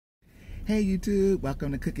Hey YouTube,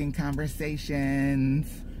 welcome to Cooking Conversations.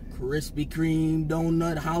 Krispy Kreme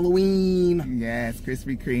donut Halloween. Yes,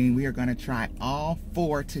 Krispy Kreme. We are going to try all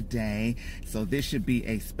 4 today, so this should be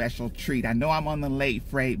a special treat. I know I'm on the late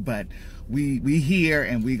freight, but we here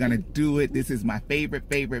and we're going to do it. This is my favorite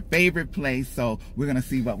place, so we're going to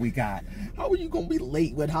see what we got. How are you going to be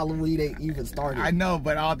late when Halloween ain't even started? I know,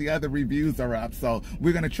 but all the other reviews are up. So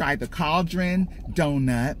we're going to try the cauldron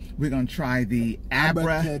donut. We're going to try the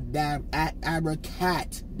abracadabra,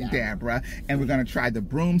 and we're going to try the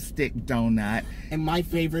broomstick donut. And my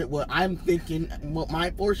favorite, what I'm thinking, what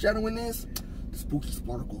my foreshadowing is, spooky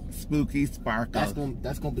sparkle. Spooky sparkle.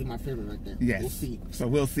 That's gonna be my favorite right there. Yes. We'll see. So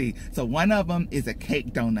we'll see. So one of them is a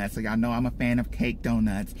cake donut. So y'all know I'm a fan of cake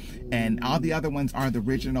donuts. And all the other ones are the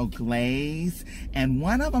original glaze. And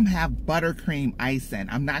one of them have buttercream icing.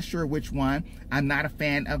 I'm not sure which one. I'm not a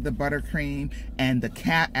fan of the buttercream. And the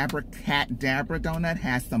abracadabra donut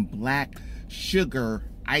has some black sugar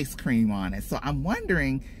ice cream on it. So I'm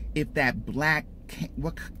wondering if that black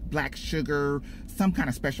sugar, some kind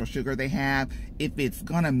of special sugar they have, if it's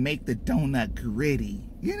gonna make the donut gritty.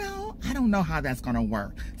 You know, I don't know how that's gonna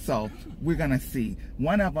work. So we're gonna see.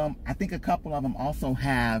 One of them, I think a couple of them also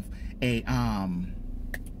have a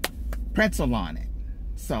pretzel on it.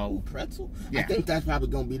 So pretzel? Yeah. I think that's probably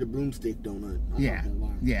gonna be the broomstick donut.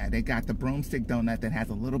 Yeah, they got the broomstick donut that has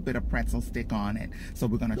a little bit of pretzel stick on it. So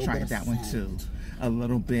we're gonna try that one too. A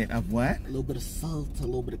little bit of what? A little bit of salt, a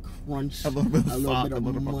little bit of crunch. A little bit of salt, a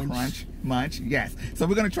little bit of crunch. Yes. So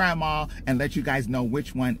we're gonna try them all and let you guys know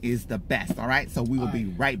which one is the best. All right. So we will be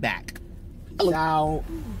right back. Now,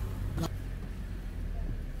 they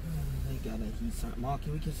gotta heat something. Mom,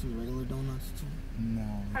 can we get some regular donuts too? No.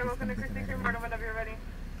 Hi, welcome to Krispy Kreme. Order whenever you're ready.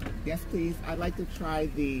 Yes, please. I'd like to try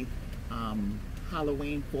the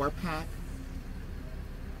Halloween 4-pack.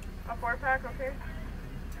 A 4-pack, okay?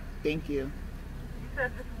 Thank you. You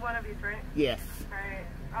said just one of each, right? Yes. All right.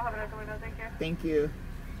 I'll have it at the window. Thank you. Thank you.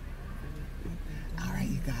 All right,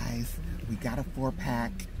 you guys. We got a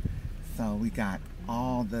 4-pack. So we got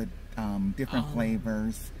all the different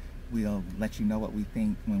flavors. We'll let you know what we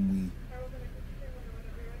think when we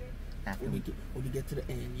when we get to the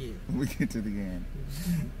end, yeah. When we get to the end.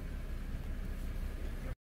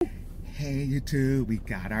 Hey YouTube, we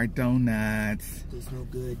got our donuts. They smell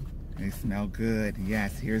good. They smell good.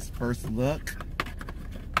 Yes, here's first look.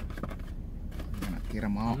 I'm gonna get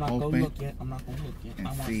them all open. I'm not gonna look yet. I'm not gonna look yet. And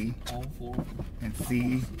I see. All 4. And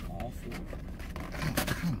see. All 4. Oh,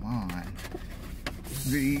 come on.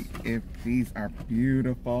 See if these are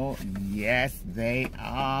beautiful. Yes, they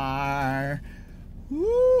are.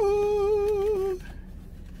 Woo!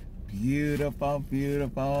 Beautiful,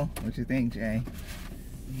 beautiful. What you think, Jay?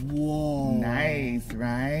 Whoa. Nice,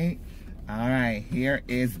 right? All right, here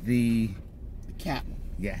is the cap.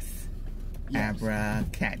 Yes.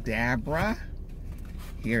 Abracadabra.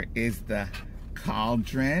 Here is the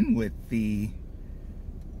cauldron with the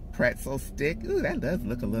pretzel stick. Ooh, that does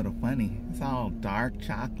look a little funny. It's all dark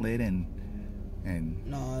chocolate and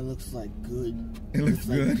no, it looks like good. It looks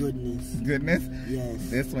good. Like goodness. Goodness? Yes.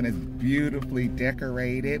 This one is beautifully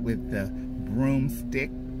decorated with the broomstick.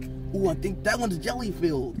 Ooh, I think that one's jelly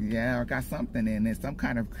filled. Yeah, or got something in it, some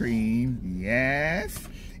kind of cream. Yes.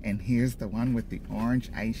 And here's the one with the orange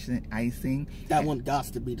icing. That one got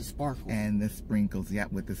to be the sparkle. And the sprinkles, yeah,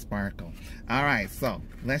 with the sparkle. All right, so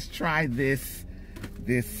let's try this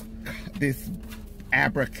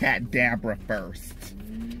abracadabra first.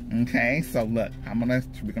 Okay, so look,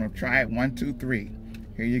 we're gonna try it. 1, 2, 3.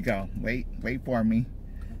 Here you go. Wait for me.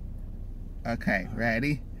 Okay,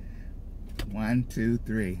 ready? 1, 2,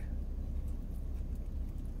 3.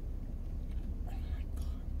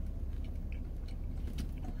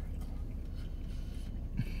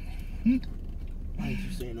 Why ain't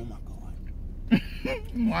you saying, oh my God?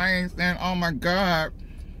 Why ain't saying, oh my God?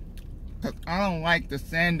 Because I don't like the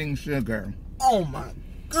sanding sugar. Oh my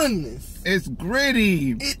goodness. It's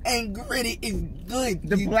gritty. It ain't gritty. It's good.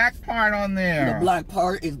 The black part on there. The black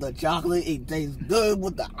part is the chocolate. It tastes good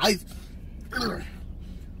with the ice.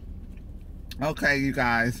 Okay, you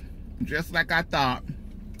guys. Just like I thought.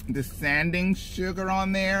 The sanding sugar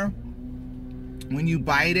on there, when you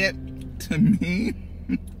bite it, to me,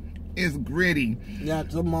 is gritty. Yeah,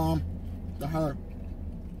 to Mom. To her.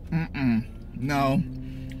 No.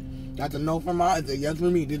 That's a no from my eyes. Yes for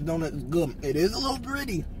me. This donut is good. It is a little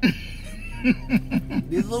gritty. It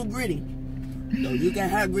is a little gritty. So you can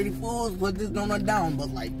have gritty foods, put this donut down, but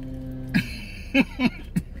like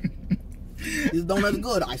this donut is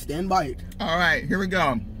good. I stand by it. Alright, here we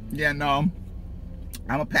go. Yeah, no. I'm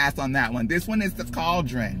gonna pass on that one. This one is the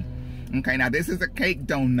cauldron. Okay, now this is a cake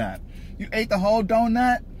donut. You ate the whole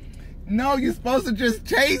donut? No, you're supposed to just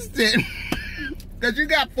taste it. Because you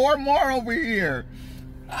got 4 more over here.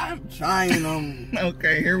 I'm trying them.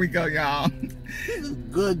 Okay, here we go, y'all. This is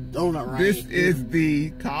good donut right This here. is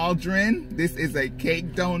the cauldron. This is a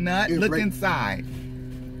cake donut. Here, Look break- inside.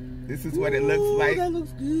 This is what it looks like. That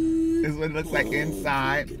looks good. This is what it looks like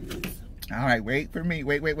inside. Goodness. All right, wait for me.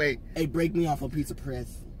 Wait. Hey, break me off a piece of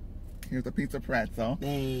pretzel. Here's a piece of pretzel.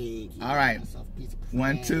 Thank you. All right. Myself a piece of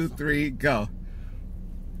 1, 2, pretzel. 3, go.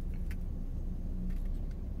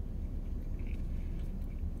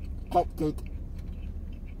 Cupcake.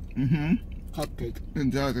 Mm-hmm. Cupcake. It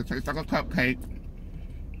does. It tastes like a cupcake.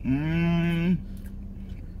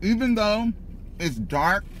 Even though it's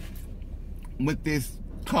dark with this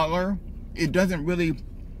color, it doesn't really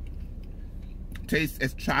taste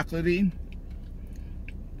as chocolatey.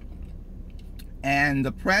 And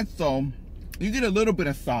the pretzel, you get a little bit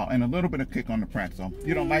of salt and a little bit of kick on the pretzel.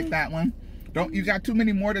 You don't like that one? You got too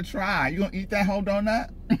many more to try. You gonna eat that whole donut?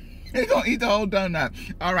 You gonna eat the whole donut.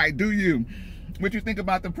 All right, do you? What you think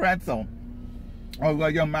about the pretzel? Oh, well,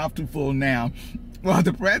 your mouth too full now. Well,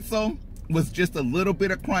 the pretzel was just a little bit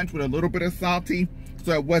of crunch with a little bit of salty,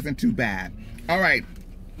 so it wasn't too bad. All right.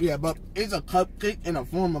 Yeah, but it's a cupcake in the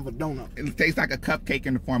form of a donut. It tastes like a cupcake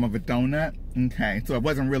in the form of a donut. Okay, so it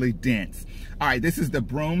wasn't really dense. All right, this is the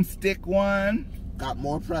broomstick one. Got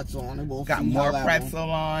more pretzel on it. We'll Got see how more that pretzel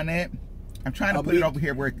on it. I'm trying to put it over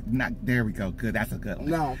here where it's not. There we go. Good. That's a good one.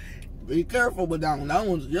 Now, be careful with that one. That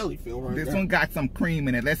one's jelly filled right This there. one got some cream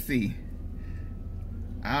in it. Let's see.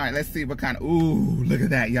 All right, let's see what kind of. Ooh, look at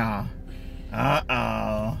that, y'all.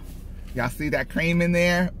 Uh-oh. Y'all see that cream in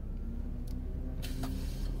there?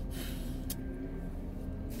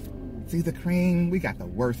 See the cream? We got the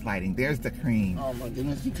worst lighting. There's the cream. Oh my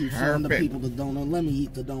goodness, you keep showing the Perfect. people the donut. Let me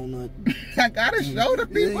eat the donut. I gotta show the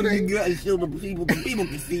people. You gotta show the people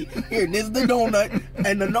can see. Here, this is the donut,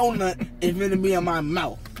 and the donut is gonna be in my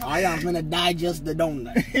mouth. Alright, I'm gonna digest the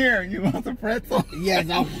donut. Here, you want some pretzel? Yes,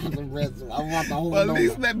 I want the pretzel. I want the whole Well, donut. at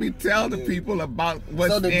least let me tell the people about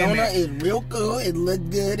what's So the in donut it. is real good, it looks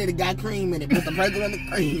good, and it got cream in it. Put the pretzel in the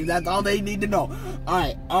cream. That's all they need to know.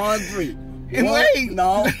 Alright, on 3. And One, wait.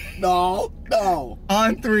 No.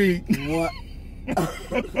 On 3. What?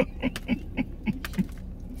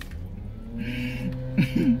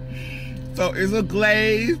 So it's a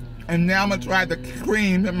glaze, and now I'm gonna try the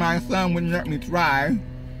cream that my son wouldn't let me try.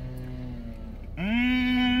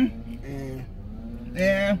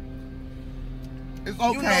 Yeah. It's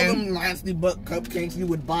okay. You know them nasty butt cupcakes you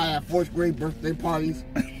would buy at 4th grade birthday parties?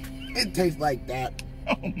 It tastes like that.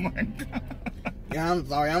 Oh my God. Yeah, I'm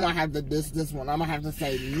sorry. I'm gonna have to diss this one. I'm gonna have to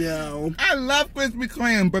say no. I love Krispy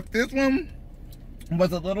Kreme, but this one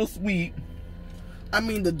was a little sweet. I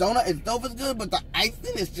mean, the donut itself is good, but the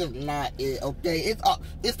icing is just not it. Okay,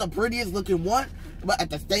 it's the prettiest looking one, but at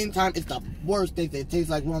the same time, it's the worst taste. It tastes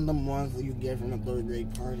like one of them ones that you get from a 3rd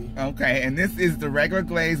grade party. Okay, and this is the regular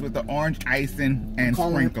glaze with the orange icing and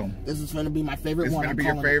sprinkle. This is gonna be my favorite It's one. gonna be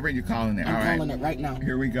your favorite. You're calling it. I'm All right. calling it right now.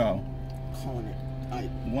 Here we go. Calling it. All right.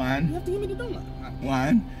 You 1, have to give me the donut.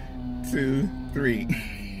 1, 2, 3.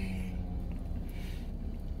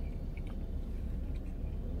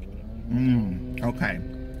 Okay.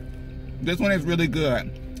 This one is really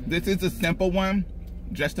good. This is a simple one,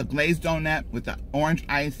 just a glazed donut with the orange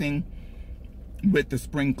icing with the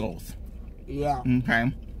sprinkles. Yeah.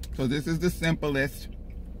 Okay. So this is the simplest.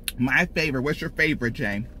 My favorite. What's your favorite,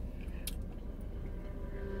 Jay?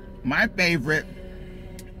 My favorite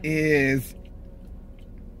is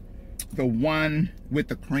the one with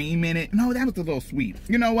the cream in it. No, that was a little sweet.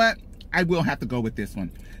 You know what? I will have to go with this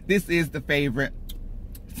one. This is the favorite.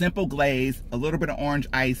 Simple glaze, a little bit of orange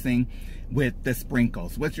icing with the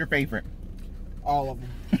sprinkles. What's your favorite? All of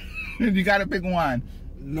them. You gotta pick one.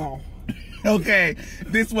 No. Okay,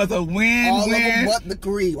 this was a win-win. All of them but the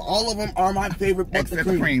cream. All of them are my favorite but Except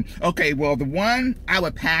the cream. Okay, well, the one I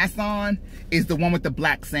would pass on is the one with the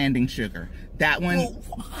black sanding sugar. That one, Well,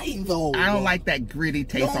 why though? I don't like that gritty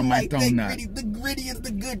taste Don't on my like that donut. gritty. The gritty is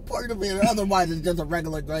the good part of it. Otherwise, it's just a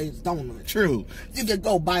regular glazed donut. True. You can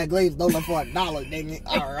go buy a glazed donut for $1, dang it.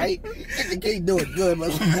 All right, you can't do it good, but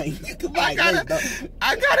like, you can buy a glazed donut.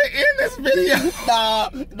 I gotta end this video.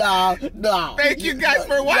 No. Thank you guys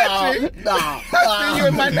for watching. No. I'll see you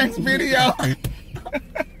in my next video.